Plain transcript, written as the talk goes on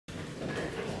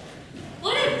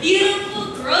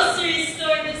beautiful grocery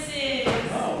store this is.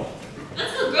 Oh.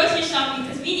 Let's go grocery shopping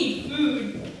because we need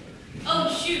food. Oh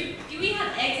shoot, do we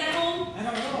have eggs at home? I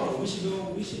don't know.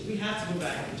 We have to go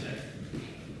back and check.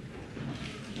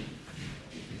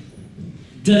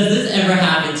 Does this ever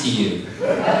happen to you?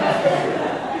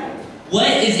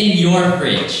 What is in your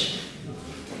fridge?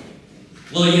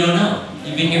 Well, you don't know.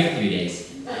 You've been here for 3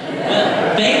 days.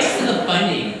 But thanks to the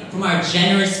funding from our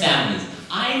generous families,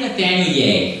 I, Nathaniel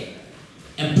Ye,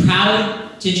 am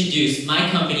proud to introduce my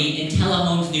company,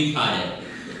 Intellihome's new product,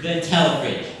 the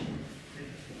IntelliFridge.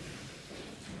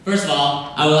 First of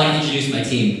all, I would like to introduce my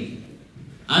team.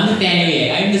 I'm Nathaniel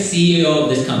Ye. I'm the CEO of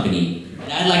this company.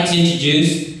 And I'd like to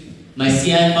introduce my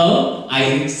CFO,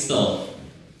 Isaac Stoll.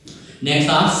 Next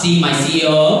off, my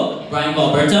COO, Brian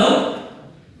Valberto.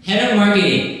 Head of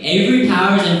Marketing, Avery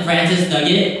Powers and Francis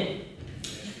Nugget.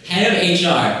 Head of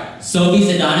HR, Sophie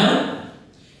Sedano.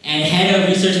 And Head of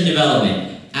Research and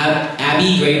Development,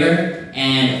 Abby Graver.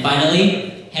 And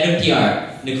finally, Head of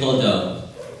PR, Nicole Doe.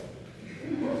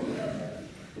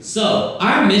 So,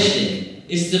 our mission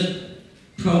is to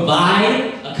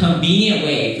provide a convenient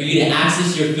way for you to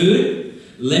access your food,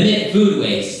 limit food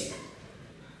waste,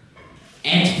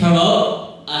 and to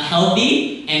promote a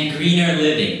healthy and greener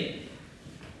living.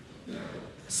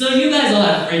 So you guys all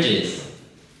have fridges,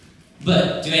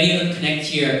 but do any of them connect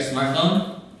to your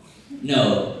smartphone?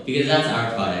 No, because that's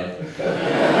our product.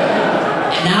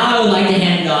 And now I would like to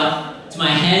hand it off to my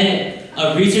Head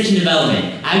of Research and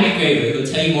Development, Abby Graver, who will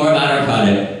tell you more about our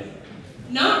product.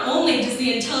 Not only does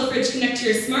the IntelliFridge connect to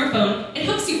your smartphone, it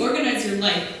helps you organize your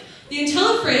life. The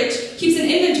IntelliFridge keeps an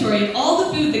inventory of all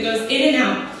the food that goes in and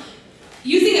out.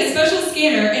 Using a special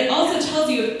scanner, it also tells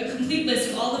you a complete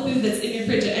list of all the food that's in your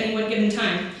fridge at any one given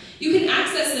time. You can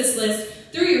access this list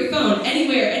through your phone,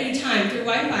 anywhere, anytime, through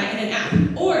Wi-Fi and an app,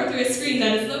 or through a screen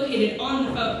that is located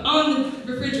on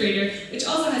the refrigerator, which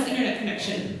also has internet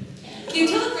connection. The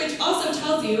IntelliFridge also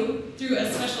tells you, through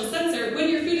a special sensor, when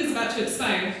your food is about to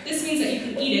expire. This means that you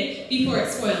can eat it before it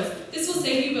spoils. This will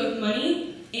save you both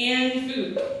money and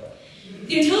food.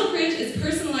 The IntelliFridge is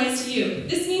personalized to you.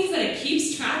 This means that it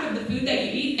keeps track of the food that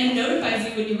you eat and notifies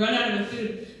you when you run out of the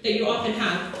food that you often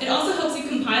have. It also helps you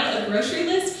compile a grocery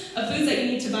list of foods that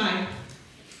you need to buy.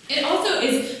 It also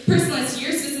is personalized to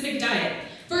your specific diet.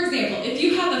 For example, if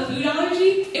you have a food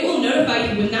allergy, it will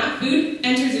notify you when that food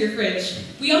enters your fridge.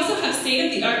 We also have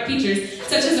state-of-the-art features,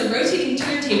 such as a rotating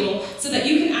turntable, so that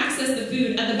you can access the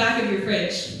food at the back of your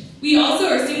fridge. We also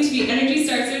are soon to be ENERGY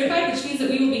STAR certified, which means that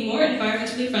we will be more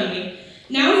environmentally friendly.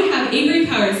 Now we have Avery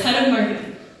Powers, Head of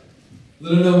Marketing.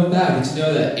 Little known fact, did you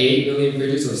know that 8 million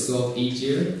fridges are sold each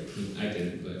year? I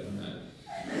didn't, but I'm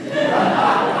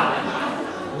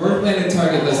not. We're planning to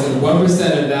target less than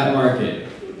 1% of that market.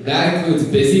 That includes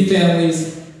busy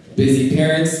families, busy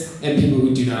parents, and people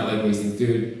who do not like wasting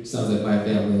food. Sounds like my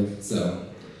family, so.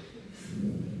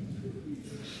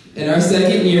 In our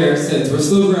second year, since we're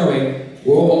still growing,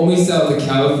 we'll only sell to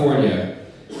California.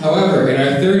 However, in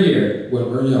our third year, when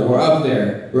we're up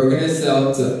there, we're going to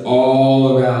sell to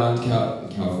all around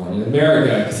California,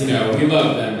 America, because we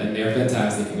love them and they're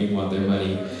fantastic and we want their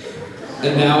money.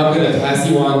 And now I'm going to pass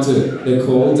you on to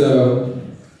Nicole Doe,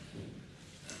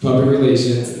 Public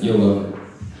Relations. You'll love her.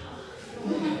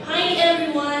 Hi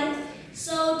everyone.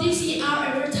 So this is our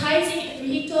advertising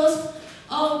vehicles.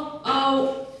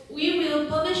 We will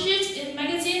publish it in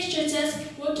magazines such as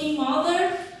Working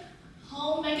Mother,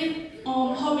 Home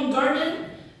and Garden,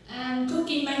 and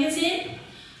Cooking Magazine.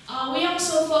 We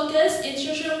also focus in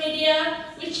social media,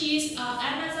 which is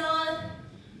Amazon,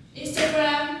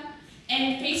 Instagram,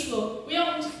 and Facebook. We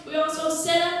also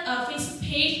set up a Facebook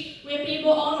page where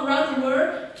people all around the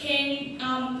world can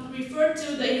refer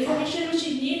to the information which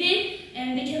is needed,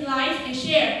 and they can like and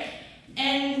share.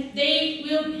 And they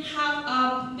will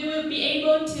be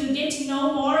able to get to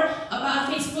know more about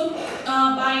Facebook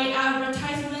by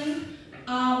advertisement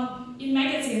in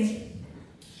magazines.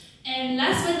 And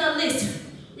last but not least,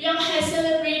 we all have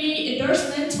celebrity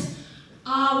endorsement.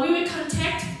 We will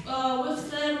contact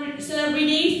with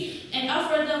celebrities and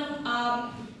offer them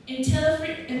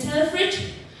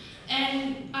IntelliFridge,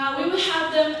 and we will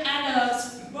have them at a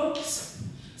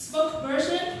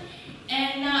spokesperson,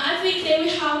 and I think they will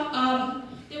help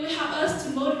us to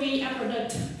motivate our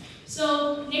product.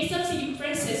 So next up to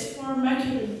Francis for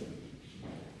marketing.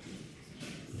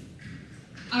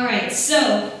 Alright,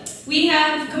 so we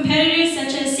have competitors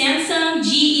such as Samsung,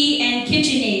 GE, and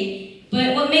KitchenAid.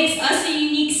 But what makes us a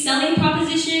unique selling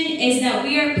proposition is that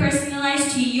we are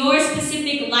personalized to your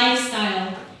specific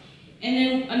lifestyle. And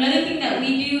then another thing that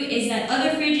we do is that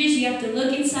other fridges, you have to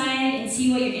look inside and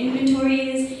see what your inventory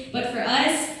is. But for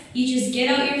us, you just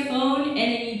get out your phone and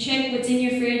then you check what's in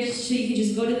your fridge so you can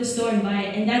just go to the store and buy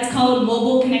it. And that's called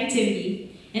mobile connectivity.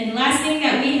 And the last thing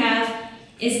that we have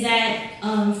is that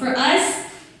for us,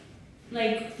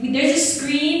 like there's a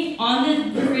screen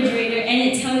on the refrigerator and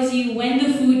it tells you when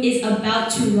the food is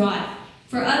about to rot.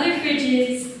 For other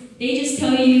fridges, they just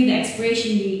tell you the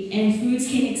expiration date and foods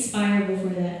can expire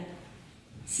before that.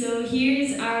 So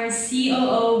here's our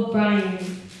COO, Brian.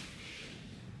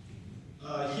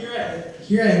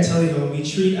 Here at Intellihome, we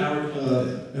treat our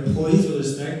employees with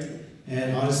respect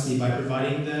and honesty by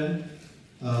providing them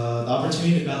the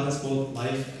opportunity to balance both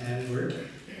life and work.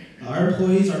 Our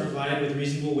employees are provided with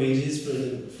reasonable wages,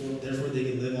 therefore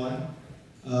they can live on.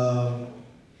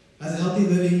 As a healthy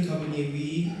living company,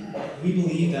 we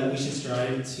believe that we should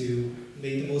strive to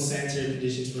make the most sanitary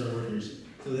conditions for our workers,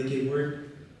 so they can work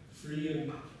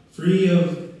free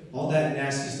of all that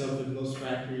nasty stuff with most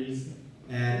factories.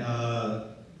 And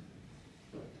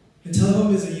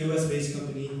Intellihome is a US-based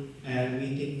company, and we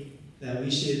think that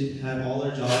we should have all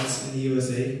our jobs in the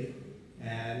USA.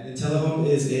 And Intellihome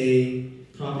is a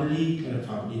our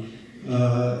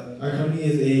company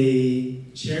is a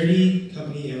charity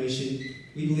company, and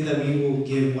we believe that we will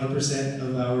give 1%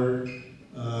 of our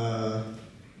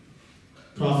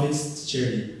profits to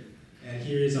charity. And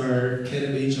here is our head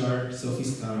of HR, Sophie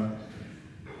Stano.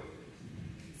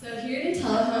 So here at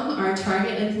Intellihome, our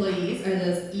target employees are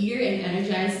those eager and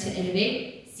energized to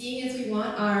innovate, seeing as we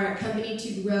want our company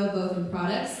to grow both in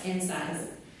products and size.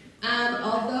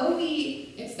 Although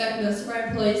we expect most of our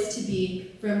employees to be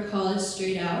from college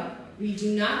straight out, we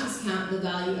do not discount the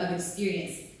value of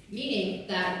experience, meaning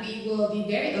that we will be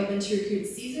very open to recruit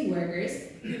seasoned workers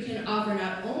who can offer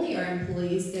not only our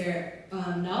employees their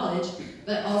knowledge,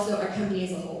 but also our company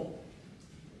as a whole.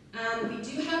 We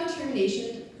do have a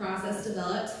termination process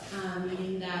developed,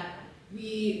 meaning that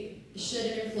should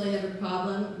an employee have a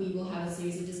problem, we will have a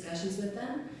series of discussions with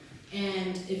them,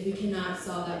 and if we cannot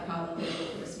solve that problem, they will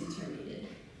of course be terminated.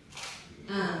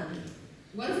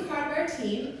 Once a part of our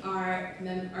team, our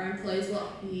employees will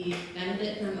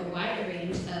benefit from a wide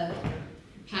range of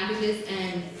packages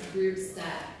and groups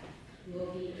that will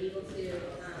be able to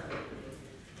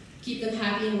keep them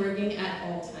happy and working at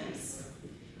all times.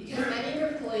 Because many of our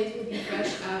employees will be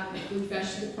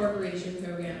fresh to the corporation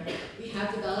program, we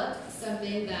have developed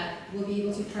something that will be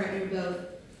able to partner both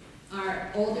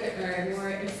our older or more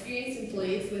experienced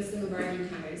employees with some of our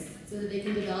newcomers so that they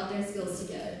can develop their skills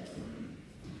together.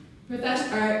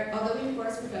 Although we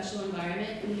enforce a professional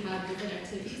environment, we have different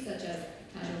activities such as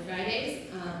casual Fridays,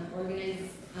 organized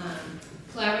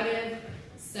collaborative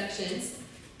sections,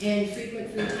 and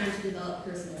frequent free time to develop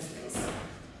personal skills.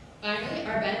 Finally,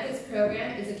 our benefits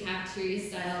program is a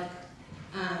cafeteria-style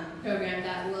program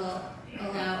that will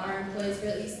allow our employees for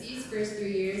at least these first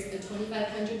 3 years a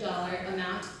 $2,500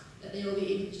 amount that they will be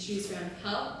able to choose from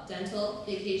health, dental,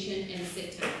 vacation, and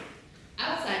sick time.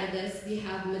 Outside of this, we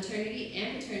have maternity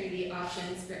and paternity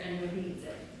options for anyone who needs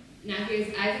it. Now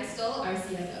here's Isaac Stoll, our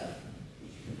CFO.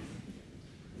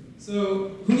 So,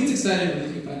 who gets excited when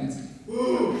looking at financing?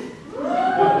 Woo!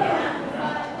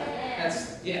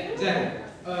 Yeah, exactly.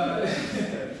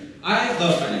 I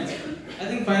love financing. I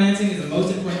think financing is the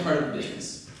most important part of the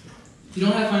business. If you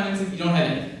don't have financing, you don't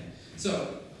have anything.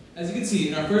 So, as you can see,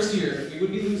 in our first year, we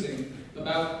would be losing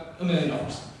about $1 million.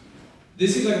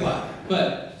 This seems like a lot,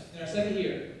 but in our second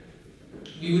year,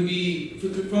 we would be,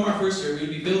 from our first year, we would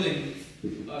be building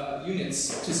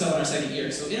units to sell in our second year.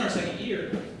 So in our second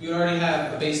year, we would already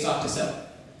have a base stock to sell.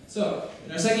 So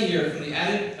in our second year, from the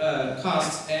added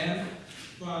costs and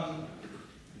from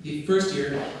the first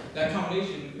year, that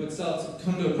combination would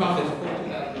come to a profit of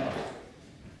 $42,000.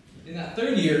 In that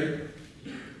third year,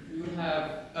 we would have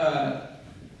a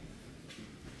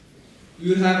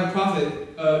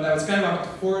profit that would skyrocket to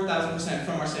 4,000%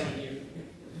 from our second year.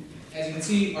 As you can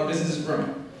see, our business is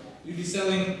growing. We'd be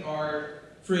selling our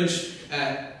fridge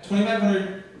at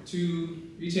 $2,500 to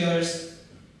retailers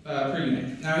per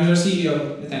unit. Now here's our CEO,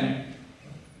 Nathaniel.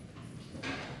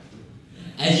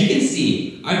 As you can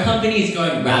see, our company is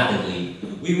growing rapidly.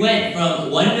 We went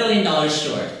from $1 million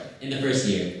short in the first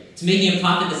year to making a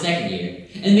profit the second year,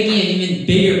 and making an even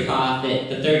bigger profit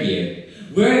the third year.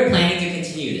 We're planning to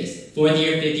continue this, fourth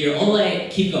year, fifth year, all the way,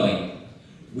 keep going.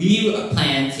 We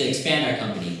plan to expand our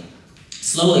company,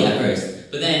 slowly at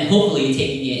first, but then hopefully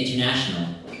taking it international.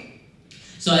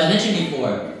 So as mentioned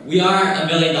before, we are $1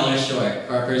 million short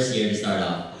for our first year to start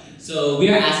off. So we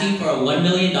are asking for a $1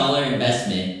 million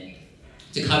investment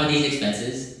to cover these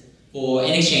expenses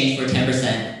in exchange for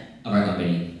 10% of our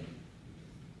company.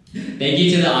 Thank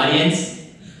you to the audience,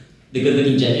 the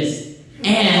good-looking judges,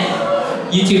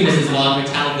 and you too, Mrs. Wong, for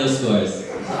tallying those scores.